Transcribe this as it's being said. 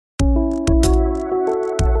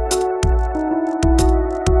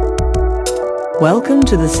Welcome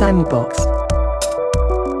to the Sandbox.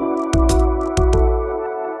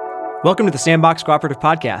 Welcome to the Sandbox Cooperative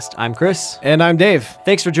Podcast. I'm Chris. And I'm Dave.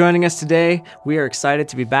 Thanks for joining us today. We are excited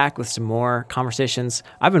to be back with some more conversations.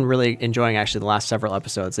 I've been really enjoying actually the last several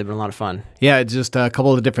episodes. They've been a lot of fun. Yeah, just a couple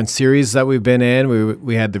of the different series that we've been in.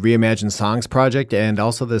 We had the Reimagined Songs project and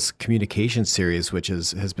also this communication series, which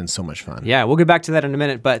has been so much fun. Yeah, we'll get back to that in a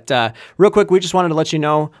minute. But real quick, we just wanted to let you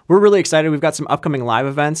know, we're really excited. We've got some upcoming live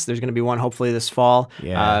events. There's going to be one hopefully this fall.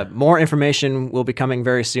 Yeah. More information will be coming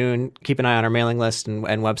very soon. Keep an eye on our mailing list and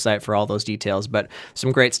website for all those details, but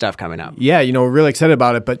some great stuff coming up. Yeah, we're really excited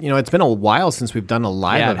about it, but it's been a while since we've done a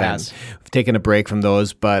live event. We've taken a break from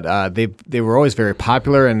those, but they were always very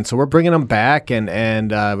popular, and so we're bringing them back, and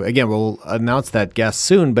again, we'll announce that guest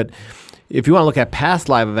soon, but if you want to look at past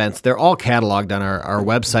live events, they're all cataloged on our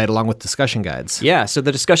website along with discussion guides. Yeah, so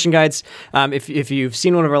the discussion guides, if you've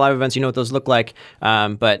seen one of our live events, you know what those look like.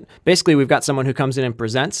 But basically, we've got someone who comes in and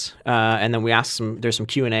presents, and then we ask there's some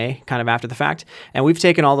Q&A kind of after the fact. And we've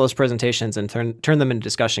taken all those presentations and turned them into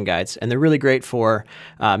discussion guides. And they're really great for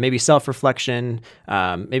maybe self-reflection,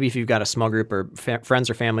 maybe if you've got a small group or friends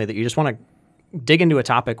or family that you just want to dig into a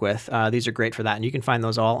topic with. These are great for that, and you can find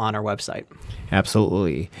those all on our website.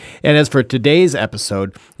 Absolutely. And as for today's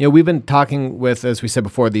episode, we've been talking with, as we said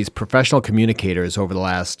before, these professional communicators over the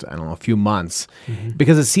last, a few months,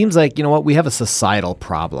 because it seems like, we have a societal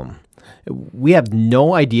problem. We have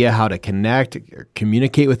no idea how to connect or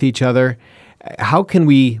communicate with each other. How can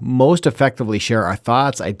we most effectively share our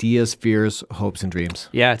thoughts, ideas, fears, hopes, and dreams?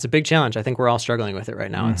 Yeah, it's a big challenge. I think we're all struggling with it right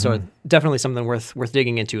now. And so definitely something worth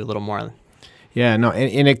digging into a little more. Yeah, no,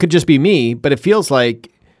 and it could just be me, but it feels like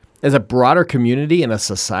as a broader community and a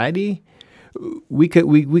society, we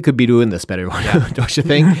could be doing this better, don't you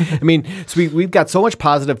think? So we've got so much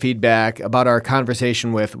positive feedback about our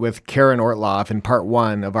conversation with Karen Ortloff in part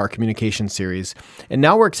 1 of our communication series. And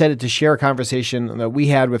now we're excited to share a conversation that we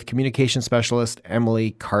had with communication specialist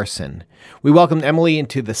Emily Carson. We welcomed Emily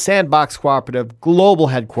into the Sandbox Cooperative global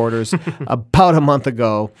headquarters about a month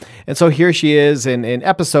ago. And so here she is in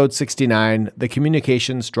episode 69, The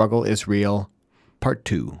Communication Struggle is Real, part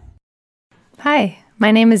 2. Hi. My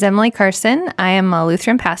name is Emily Carson. I am a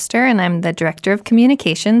Lutheran pastor, and I'm the Director of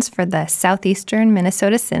Communications for the Southeastern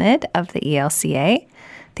Minnesota Synod of the ELCA,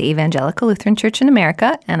 the Evangelical Lutheran Church in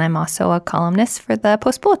America, and I'm also a columnist for the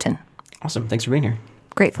Post-Bulletin. Awesome. Thanks for being here.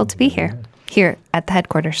 Grateful to be here at the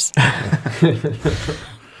headquarters.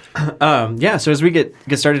 So as we get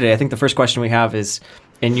started today, I think the first question we have is,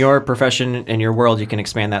 in your profession, in your world, you can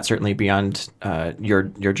expand that certainly beyond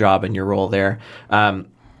your job and your role there.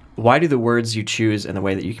 Why do the words you choose and the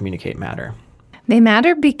way that you communicate matter? They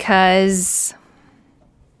matter because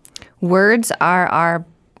words are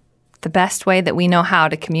the best way that we know how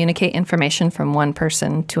to communicate information from one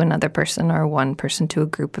person to another person or one person to a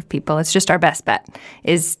group of people. It's just our best bet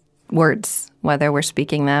is words, whether we're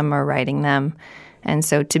speaking them or writing them. And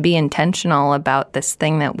so to be intentional about this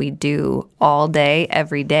thing that we do all day,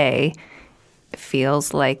 every day,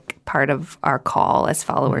 feels like part of our call as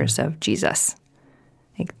followers of Jesus.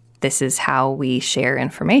 This is how we share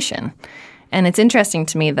information. And it's interesting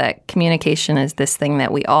to me that communication is this thing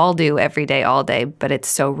that we all do every day, all day, but it's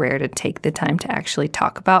so rare to take the time to actually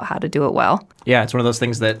talk about how to do it well. Yeah, it's one of those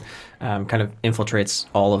things that kind of infiltrates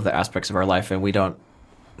all of the aspects of our life, and we don't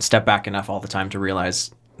step back enough all the time to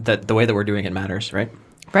realize that the way that we're doing it matters, right?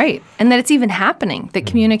 Right. And that it's even happening, that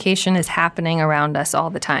communication is happening around us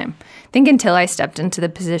all the time. I think until I stepped into the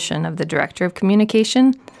position of the Director of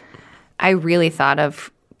Communication, I really thought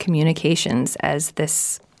of communications as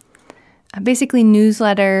this basically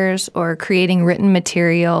newsletters or creating written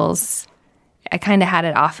materials. I kind of had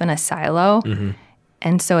it off in a silo.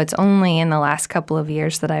 And so it's only in the last couple of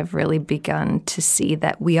years that I've really begun to see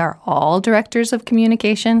that we are all directors of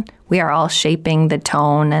communication. We are all shaping the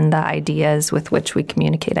tone and the ideas with which we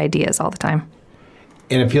communicate ideas all the time.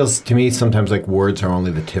 And it feels to me sometimes like words are only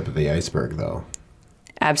the tip of the iceberg, though.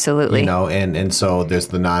 Absolutely. And so there's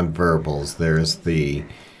the nonverbals, there's the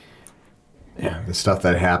stuff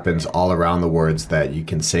that happens all around the words that you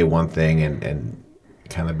can say one thing and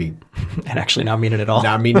kind of be and actually not mean it at all.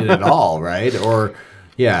 Not mean it at all, right? Or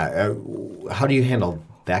how do you handle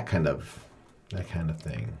that kind of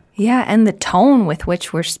thing? Yeah, and the tone with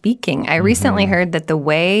which we're speaking. I recently heard that the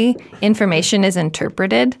way information is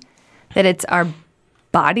interpreted, that it's our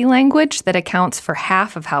body language that accounts for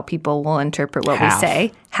half of how people will interpret what we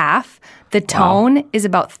say. Half. The tone is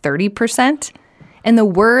about 30%, and the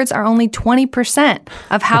words are only 20%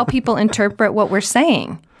 of how people interpret what we're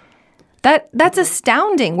saying. That's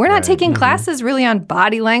astounding. We're not taking classes really on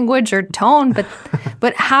body language or tone,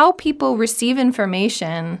 but how people receive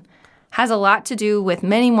information has a lot to do with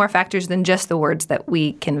many more factors than just the words that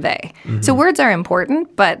we convey. So words are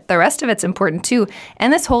important, but the rest of it's important too.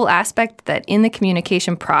 And this whole aspect that in the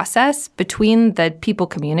communication process between the people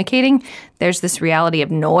communicating, there's this reality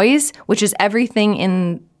of noise, which is everything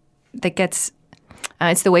in that gets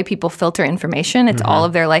it's the way people filter information. It's all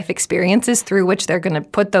of their life experiences through which they're going to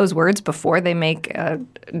put those words before they make a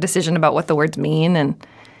decision about what the words mean. And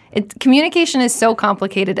communication is so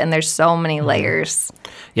complicated, and there's so many layers.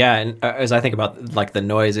 Yeah, and as I think about like the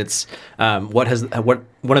noise, it's one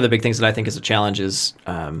of the big things that I think is a challenge is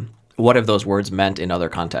what have those words meant in other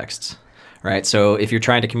contexts, right? So if you're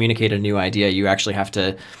trying to communicate a new idea, you actually have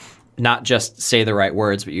to not just say the right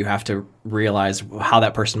words, but you have to realize how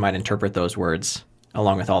that person might interpret those words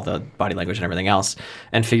along with all the body language and everything else,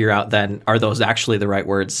 and figure out then, are those actually the right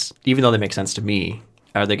words? Even though they make sense to me,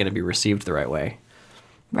 are they going to be received the right way?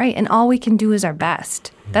 Right, and all we can do is our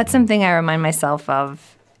best. That's something I remind myself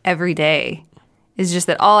of every day, is just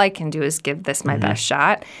that all I can do is give this my best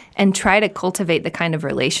shot and try to cultivate the kind of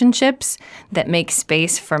relationships that make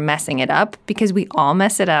space for messing it up, because we all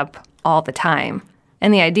mess it up all the time.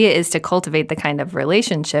 And the idea is to cultivate the kind of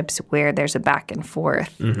relationships where there's a back and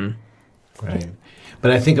forth. Right. But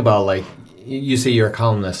I think about, like, you say you're a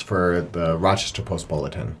columnist for the Rochester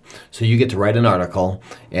Post-Bulletin. So you get to write an article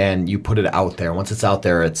and you put it out there. Once it's out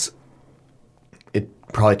there, it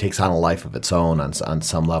probably takes on a life of its own on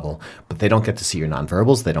some level. But they don't get to see your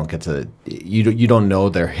nonverbals. They don't get to you don't know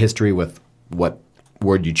their history with what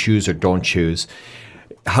word you choose or don't choose.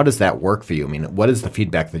 How does that work for you? I mean, what is the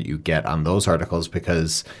feedback that you get on those articles?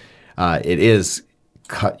 Because it is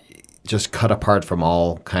cut apart from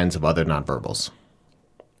all kinds of other nonverbals.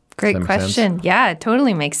 Great question. Yeah, it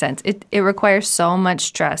totally makes sense. It requires so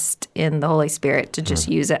much trust in the Holy Spirit to just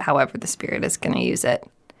use it however the Spirit is going to use it.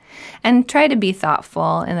 And try to be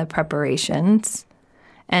thoughtful in the preparations.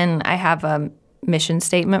 And I have a mission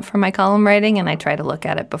statement for my column writing, and I try to look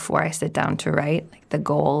at it before I sit down to write. Like, the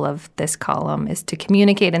goal of this column is to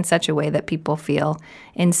communicate in such a way that people feel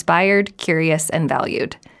inspired, curious, and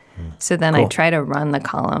valued. So then I try to run the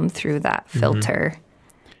column through that filter.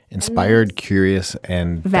 Inspired, curious,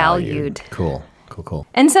 and valued. Cool.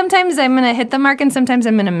 And sometimes I'm going to hit the mark and sometimes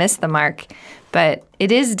I'm going to miss the mark. But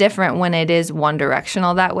it is different when it is one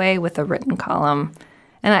directional that way with a written column.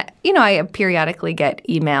 And I periodically get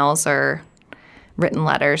emails or written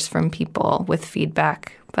letters from people with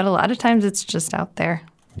feedback. But a lot of times it's just out there.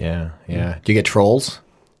 Yeah. Do you get trolls?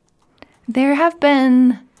 There have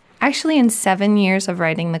been, actually in 7 years of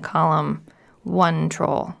writing the column, one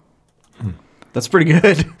troll. That's pretty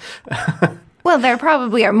good. Well, there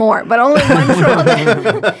probably are more, but only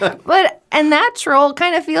one troll. And that troll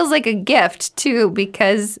kind of feels like a gift, too,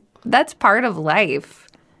 because that's part of life.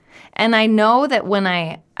 And I know that when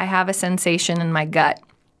I have a sensation in my gut,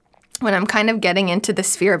 when I'm kind of getting into the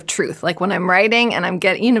sphere of truth, like when I'm writing and I'm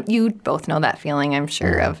getting, you both know that feeling, I'm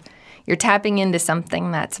sure, of you're tapping into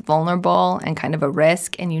something that's vulnerable and kind of a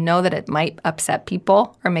risk, and you know that it might upset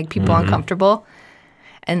people or make people uncomfortable.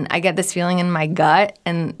 And I get this feeling in my gut,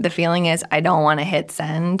 and the feeling is I don't want to hit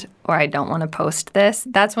send or I don't want to post this.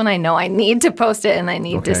 That's when I know I need to post it and I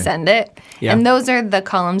need to send it. Yeah. And those are the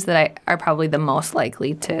columns that are probably the most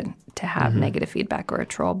likely to have negative feedback or a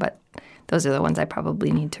troll, but those are the ones I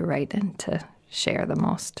probably need to write and to share the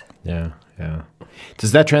most. Yeah.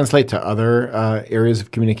 Does that translate to other areas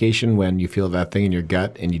of communication when you feel that thing in your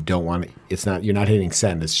gut and you don't want it? You're not hitting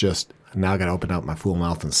send. It's just, now I got to open up my fool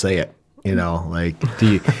mouth and say it. You know, like,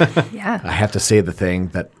 do you? Yeah. I have to say the thing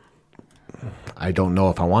that I don't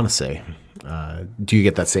know if I want to say. Do you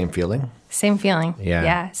get that same feeling? Same feeling.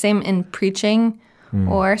 Yeah. Same in preaching,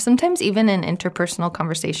 or sometimes even in interpersonal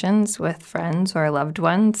conversations with friends or loved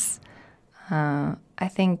ones. I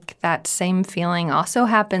think that same feeling also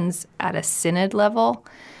happens at a synod level.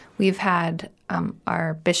 We've had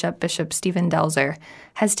our Bishop Stephen Delzer,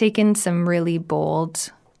 has taken some really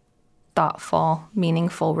bold, thoughtful,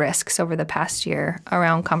 meaningful risks over the past year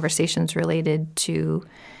around conversations related to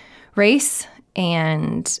race.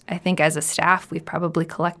 And I think as a staff, we've probably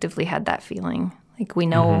collectively had that feeling. Like, we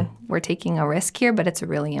know we're taking a risk here, but it's a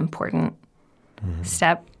really important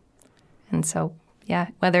step. And so, yeah,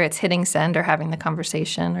 whether it's hitting send or having the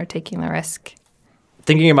conversation or taking the risk.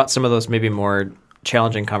 Thinking about some of those maybe more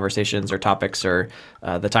challenging conversations or topics, or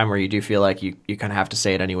the time where you do feel like you kind of have to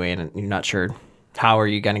say it anyway and you're not sure how are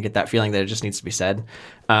you going to get that feeling that it just needs to be said.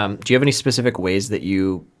 Do you have any specific ways that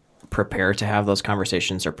you prepare to have those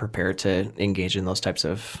conversations or prepare to engage in those types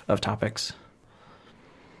of topics?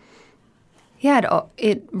 Yeah,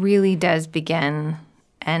 it really does begin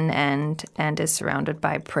and end and is surrounded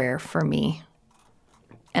by prayer for me.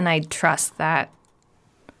 And I trust that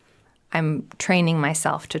I'm training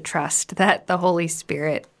myself to trust that the Holy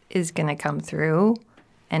Spirit is going to come through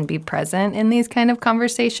and be present in these kind of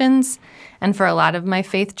conversations. And for a lot of my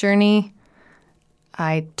faith journey,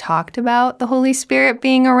 I talked about the Holy Spirit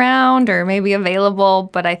being around or maybe available,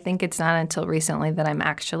 but I think it's not until recently that I'm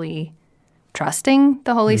actually trusting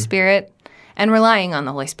the Holy Spirit and relying on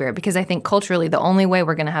the Holy Spirit, because I think culturally the only way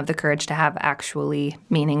we're going to have the courage to have actually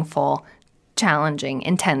meaningful, challenging,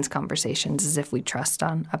 intense conversations is if we trust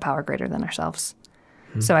on a power greater than ourselves.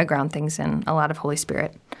 So I ground things in a lot of Holy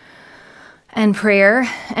Spirit and prayer.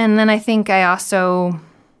 And then I think I also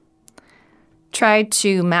try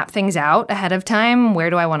to map things out ahead of time. Where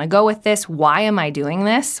do I want to go with this? Why am I doing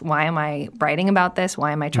this? Why am I writing about this?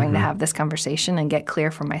 Why am I trying to have this conversation and get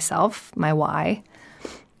clear for myself, my why?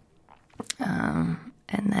 And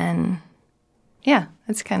then, yeah,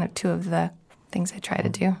 that's kind of two of the things I try to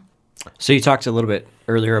do. So you talked a little bit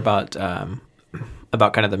earlier about kind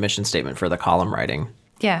of the mission statement for the column writing.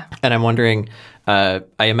 Yeah. And I'm wondering, I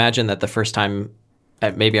imagine that the first time,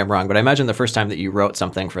 maybe I'm wrong, but I imagine the first time that you wrote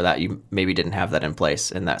something for that, you maybe didn't have that in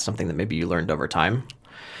place, and that's something that maybe you learned over time.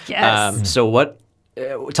 Yes. So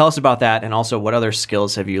tell us about that, and also what other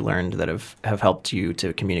skills have you learned that have helped you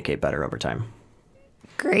to communicate better over time?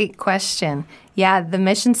 Great question. Yeah, the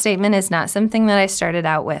mission statement is not something that I started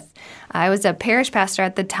out with. I was a parish pastor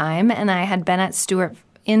at the time, and I had been in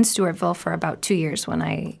Stewartville for about 2 years when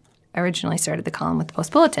I originally started the column with the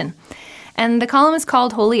Post-Bulletin. And the column is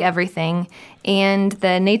called Holy Everything, and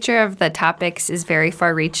the nature of the topics is very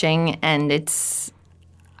far-reaching, and it's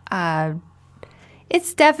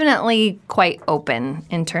definitely quite open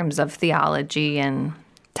in terms of theology and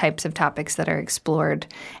types of topics that are explored.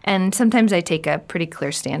 And sometimes I take a pretty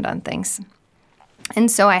clear stand on things. And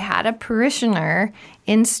so I had a parishioner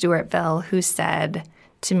in Stewartville who said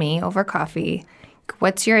to me over coffee,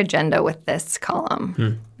 "What's your agenda with this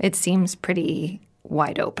column? It seems pretty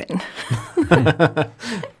wide open."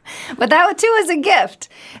 But that too is a gift.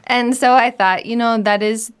 And so I thought,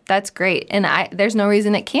 that's great. And there's no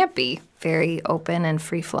reason it can't be very open and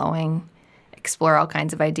free-flowing, explore all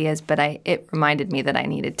kinds of ideas. But it reminded me that I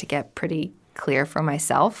needed to get pretty clear for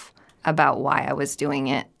myself about why I was doing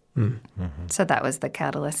it. Mm-hmm. So that was the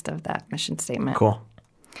catalyst of that mission statement. Cool.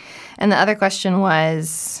 And the other question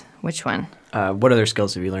was, which one? What other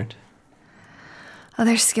skills have you learned?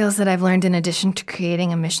 Other skills that I've learned in addition to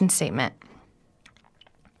creating a mission statement.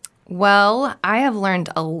 Well, I have learned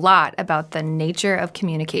a lot about the nature of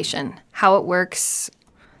communication, how it works,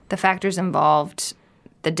 the factors involved,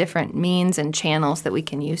 the different means and channels that we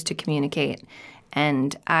can use to communicate.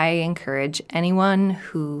 And I encourage anyone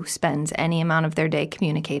who spends any amount of their day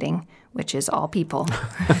communicating, which is all people,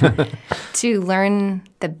 to learn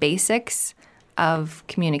the basics of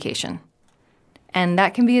communication. And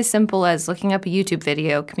that can be as simple as looking up a YouTube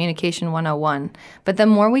video, Communication 101. But the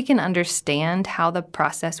more we can understand how the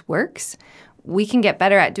process works, we can get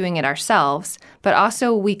better at doing it ourselves, but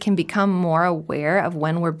also we can become more aware of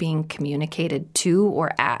when we're being communicated to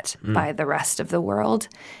or at by the rest of the world.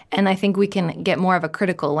 And I think we can get more of a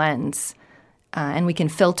critical lens, and we can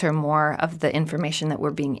filter more of the information that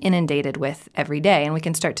we're being inundated with every day. And we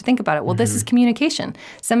can start to think about it. Well, this is communication.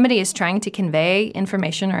 Somebody is trying to convey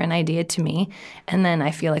information or an idea to me, and then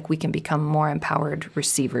I feel like we can become more empowered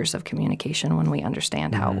receivers of communication when we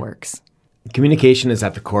understand how it works. Communication is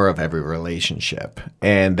at the core of every relationship.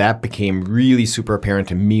 And that became really super apparent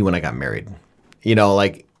to me when I got married.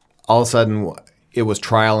 Like all of a sudden it was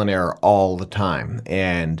trial and error all the time.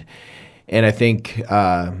 And I think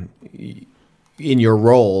in your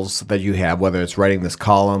roles that you have, whether it's writing this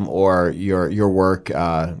column or your work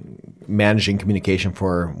managing communication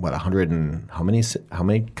for 100 and how many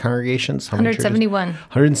congregations? 171.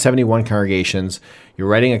 171 congregations. You're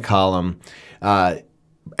writing a column.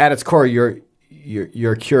 At its core, you're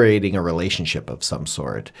curating a relationship of some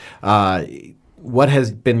sort. What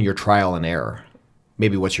has been your trial and error?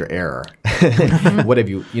 Maybe what's your error? What have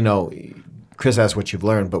you? Chris asked what you've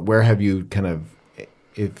learned, but where have you kind of,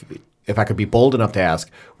 if I could be bold enough to ask,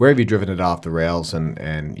 where have you driven it off the rails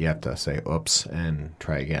and you have to say, oops, and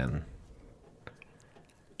try again?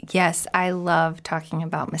 Yes, I love talking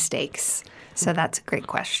about mistakes. So that's a great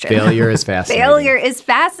question. Failure is fascinating. Failure is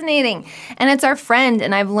fascinating. And it's our friend.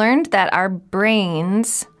 And I've learned that our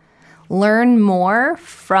brains learn more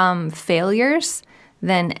from failures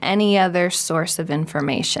than any other source of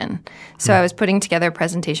information. So I was putting together a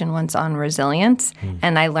presentation once on resilience,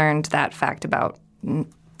 and I learned that fact about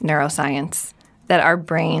neuroscience, that our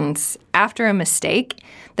brains, after a mistake,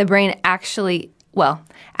 the brain actually,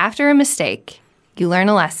 after a mistake, you learn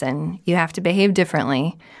a lesson, you have to behave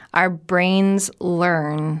differently. Our brains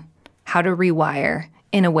learn how to rewire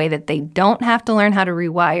in a way that they don't have to learn how to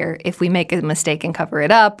rewire if we make a mistake and cover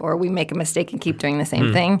it up, or we make a mistake and keep doing the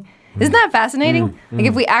same thing. Isn't that fascinating? Like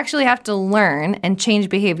if we actually have to learn and change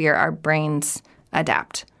behavior, our brains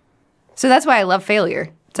adapt. So that's why I love failure.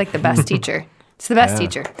 It's like the best teacher. It's the best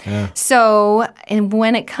teacher. Yeah. So, and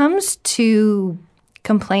when it comes to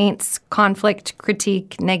complaints, conflict,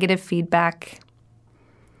 critique, negative feedback,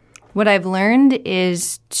 what I've learned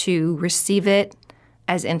is to receive it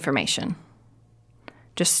as information.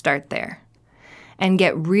 Just start there and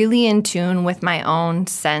get really in tune with my own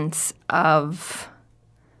sense of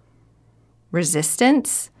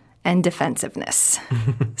resistance and defensiveness.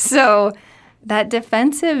 So that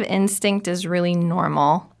defensive instinct is really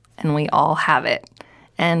normal, and we all have it.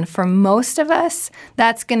 And for most of us,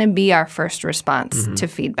 that's going to be our first response to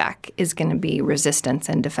feedback, is going to be resistance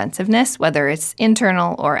and defensiveness, whether it's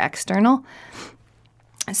internal or external.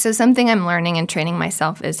 So something I'm learning and training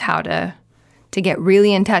myself is how to get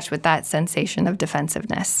really in touch with that sensation of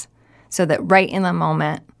defensiveness, so that right in the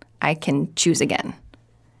moment, I can choose again.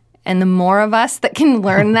 And the more of us that can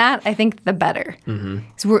learn that, I think the better.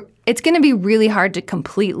 So it's going to be really hard to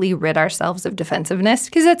completely rid ourselves of defensiveness,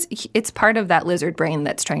 because it's part of that lizard brain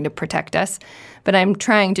that's trying to protect us. But I'm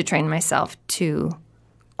trying to train myself to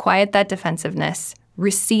quiet that defensiveness,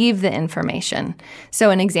 receive the information.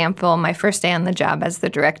 So an example, my first day on the job as the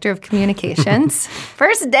director of communications,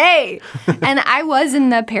 first day, and I was in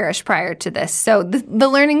the parish prior to this. So the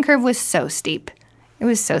learning curve was so steep. It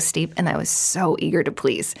was so steep, and I was so eager to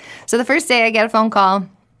please. So the first day I get a phone call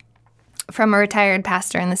from a retired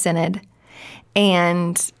pastor in the synod,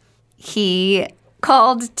 and he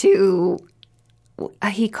called with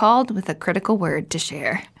a critical word to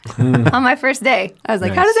share on my first day. I was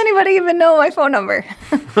like, How does anybody even know my phone number?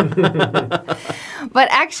 But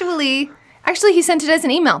actually, he sent it as an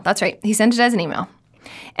email. That's right. He sent it as an email.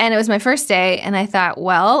 And it was my first day, and I thought,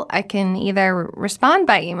 well, I can either respond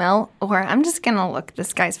by email, or I'm just going to look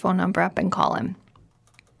this guy's phone number up and call him.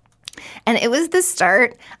 And it was the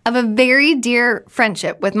start of a very dear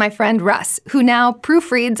friendship with my friend Russ, who now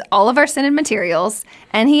proofreads all of our synod materials,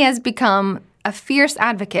 and he has become a fierce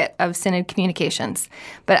advocate of synod communications.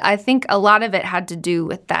 But I think a lot of it had to do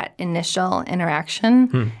with that initial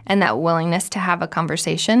interaction and that willingness to have a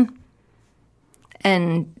conversation.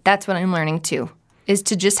 And that's what I'm learning too, is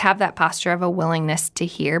to just have that posture of a willingness to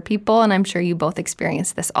hear people. And I'm sure you both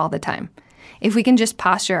experience this all the time. If we can just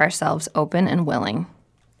posture ourselves open and willing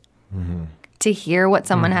to hear what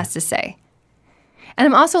someone has to say. And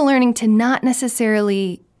I'm also learning to not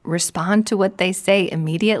necessarily respond to what they say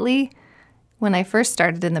immediately. When I first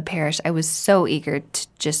started in the parish, I was so eager to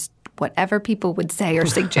just whatever people would say or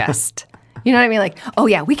suggest. You know what I mean? Like, oh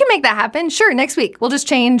yeah, we can make that happen. Sure, next week we'll just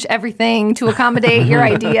change everything to accommodate your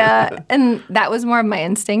idea. And that was more of my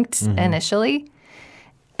instinct initially.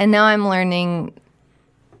 And now I'm learning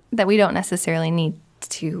that we don't necessarily need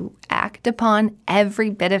to act upon every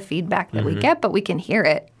bit of feedback that we get, but we can hear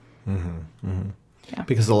it. Yeah.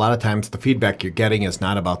 Because a lot of times the feedback you're getting is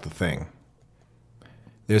not about the thing.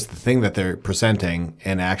 There's the thing that they're presenting,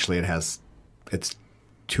 and actually it's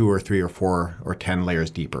 2 or 3 or 4 or 10 layers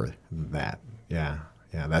deeper than that. Yeah.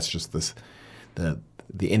 That's just the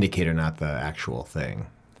indicator, not the actual thing,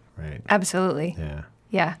 right? Absolutely.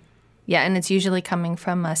 Yeah. And it's usually coming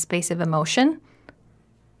from a space of emotion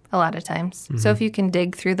a lot of times. So if you can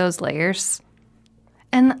dig through those layers,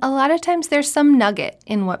 and a lot of times there's some nugget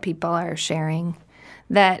in what people are sharing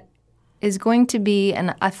that is going to be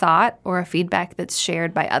a thought or a feedback that's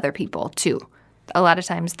shared by other people too. A lot of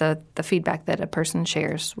times the feedback that a person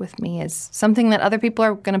shares with me is something that other people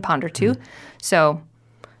are going to ponder too. So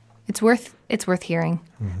it's worth hearing,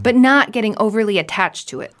 but not getting overly attached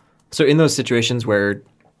to it. So in those situations where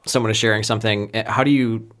someone is sharing something, how do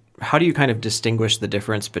you kind of distinguish the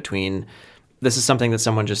difference between this is something that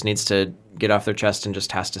someone just needs to get off their chest and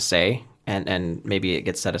just has to say, and maybe it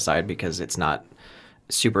gets set aside because it's not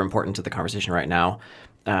super important to the conversation right now?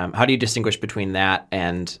 How do you distinguish between that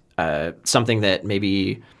and something that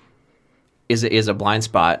maybe is a blind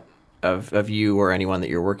spot of you or anyone that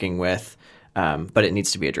you're working with, but it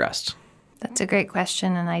needs to be addressed? That's a great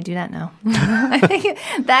question, and I do not know. I think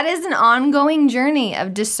that is an ongoing journey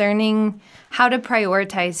of discerning how to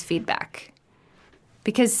prioritize feedback,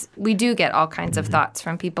 because we do get all kinds of thoughts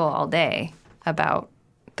from people all day about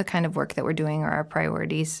the kind of work that we're doing or our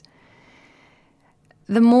priorities.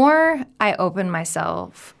 The more I open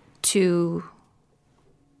myself to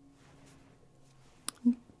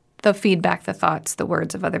the feedback, the thoughts, the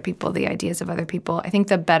words of other people, the ideas of other people, I think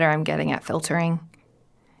the better I'm getting at filtering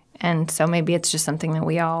And so maybe it's just something that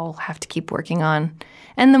we all have to keep working on.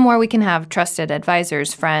 And the more we can have trusted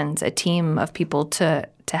advisors, friends, a team of people to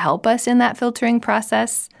help us in that filtering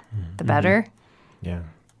process, the better. Yeah.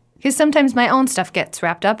 Because sometimes my own stuff gets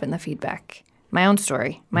wrapped up in the feedback, my own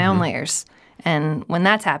story, my own layers. And when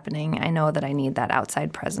that's happening, I know that I need that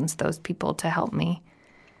outside presence, those people to help me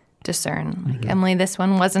discern. Like, Emily, this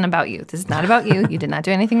one wasn't about you. This is not about you. You did not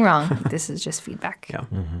do anything wrong. This is just feedback. Yeah.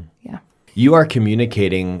 Yeah. You are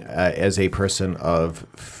communicating as a person of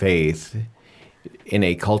faith in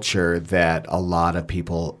a culture that a lot of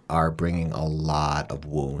people are bringing a lot of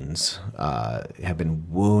wounds, have been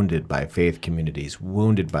wounded by faith communities,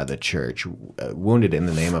 wounded by the church, wounded in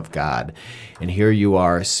the name of God. And here you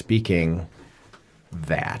are speaking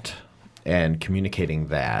that and communicating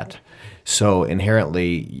that. So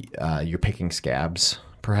inherently, you're picking scabs,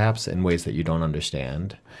 perhaps, in ways that you don't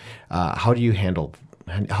understand. How do you handle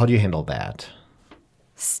that?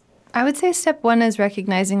 I would say step one is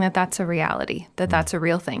recognizing that that's a reality, that that's a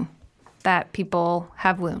real thing, that people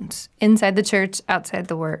have wounds inside the church, outside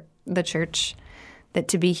the church, that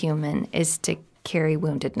to be human is to carry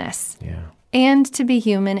woundedness. Yeah. And to be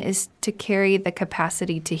human is to carry the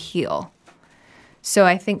capacity to heal. So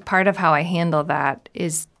I think part of how I handle that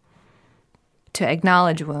is to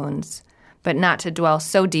acknowledge wounds, but not to dwell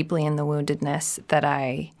so deeply in the woundedness that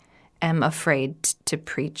I am afraid to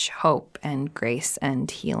preach hope and grace and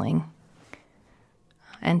healing.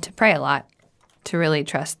 And to pray a lot, to really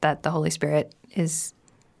trust that the Holy Spirit is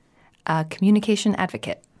a communication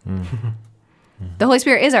advocate. The Holy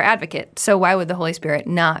Spirit is our advocate, so why would the Holy Spirit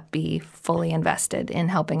not be fully invested in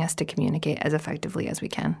helping us to communicate as effectively as we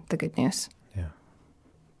can the good news? Yeah.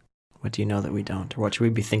 What do you know that we don't? Or what should we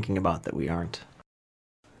be thinking about that we aren't?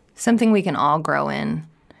 Something we can all grow in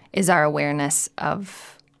is our awareness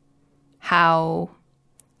of how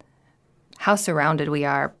surrounded we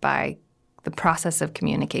are by the process of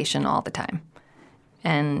communication all the time.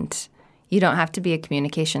 And you don't have to be a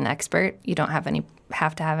communication expert. You don't have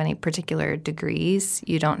to have any particular degrees.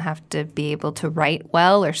 You don't have to be able to write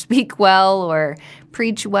well or speak well or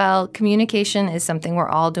preach well. Communication is something we're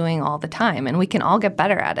all doing all the time, and we can all get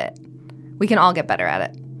better at it.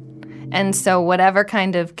 And so whatever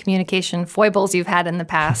kind of communication foibles you've had in the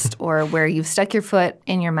past or where you've stuck your foot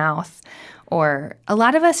in your mouth, or a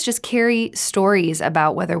lot of us just carry stories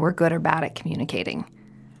about whether we're good or bad at communicating.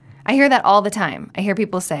 I hear that all the time. I hear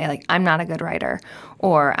people say, like, I'm not a good writer,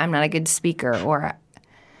 or I'm not a good speaker, or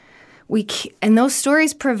and those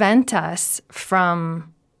stories prevent us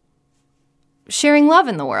from sharing love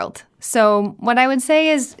in the world. So what I would say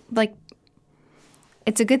is, like,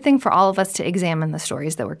 it's a good thing for all of us to examine the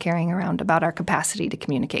stories that we're carrying around about our capacity to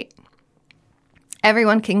communicate.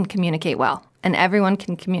 Everyone can communicate well, and everyone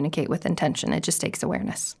can communicate with intention. It just takes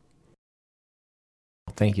awareness.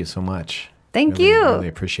 Thank you so much. Thank you. Really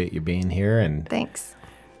appreciate you being here. And Thanks.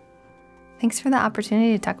 Thanks for the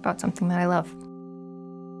opportunity to talk about something that I love.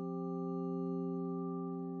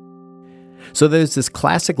 So there's this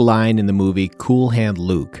classic line in the movie Cool Hand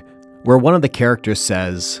Luke, where one of the characters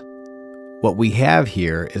says, "What we have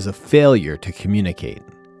here is a failure to communicate."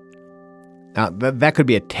 Now, that could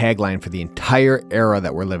be a tagline for the entire era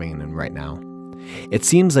that we're living in right now. It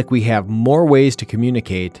seems like we have more ways to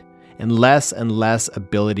communicate and less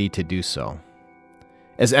ability to do so.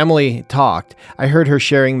 As Emily talked, I heard her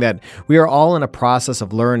sharing that we are all in a process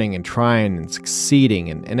of learning and trying and succeeding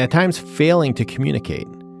and at times failing to communicate.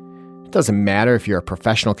 It doesn't matter if you're a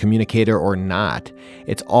professional communicator or not.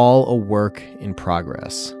 It's all a work in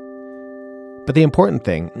progress. But the important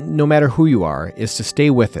thing, no matter who you are, is to stay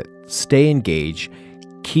with it, stay engaged,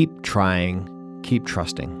 keep trying, keep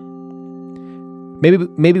trusting.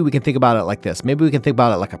 Maybe we can think about it like this. Maybe we can think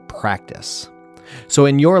about it like a practice. So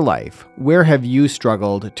in your life, where have you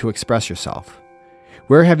struggled to express yourself?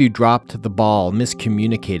 Where have you dropped the ball,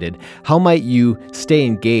 miscommunicated? How might you stay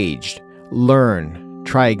engaged, learn,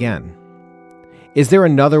 try again? Is there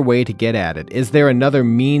another way to get at it? Is there another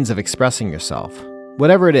means of expressing yourself?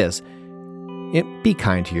 Whatever it is, be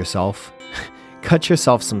kind to yourself. Cut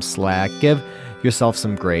yourself some slack, give yourself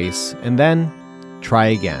some grace, and then try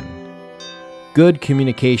again. Good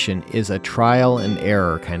communication is a trial and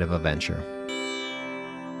error kind of a venture.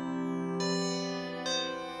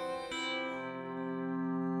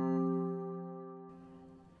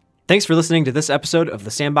 Thanks for listening to this episode of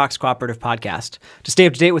the Sandbox Cooperative Podcast. To stay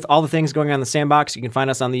up to date with all the things going on in the Sandbox, you can find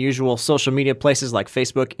us on the usual social media places like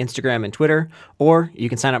Facebook, Instagram, and Twitter, or you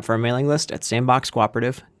can sign up for our mailing list at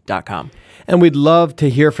sandboxcooperative.com. And we'd love to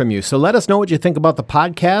hear from you. So let us know what you think about the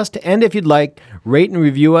podcast, and if you'd like, rate and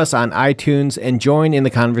review us on iTunes and join in the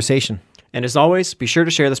conversation. And as always, be sure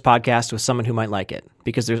to share this podcast with someone who might like it,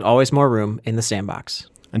 because there's always more room in the sandbox.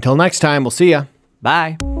 Until next time, we'll see ya.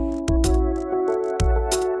 Bye.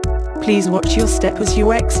 Please watch your step as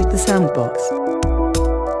you exit the sandbox.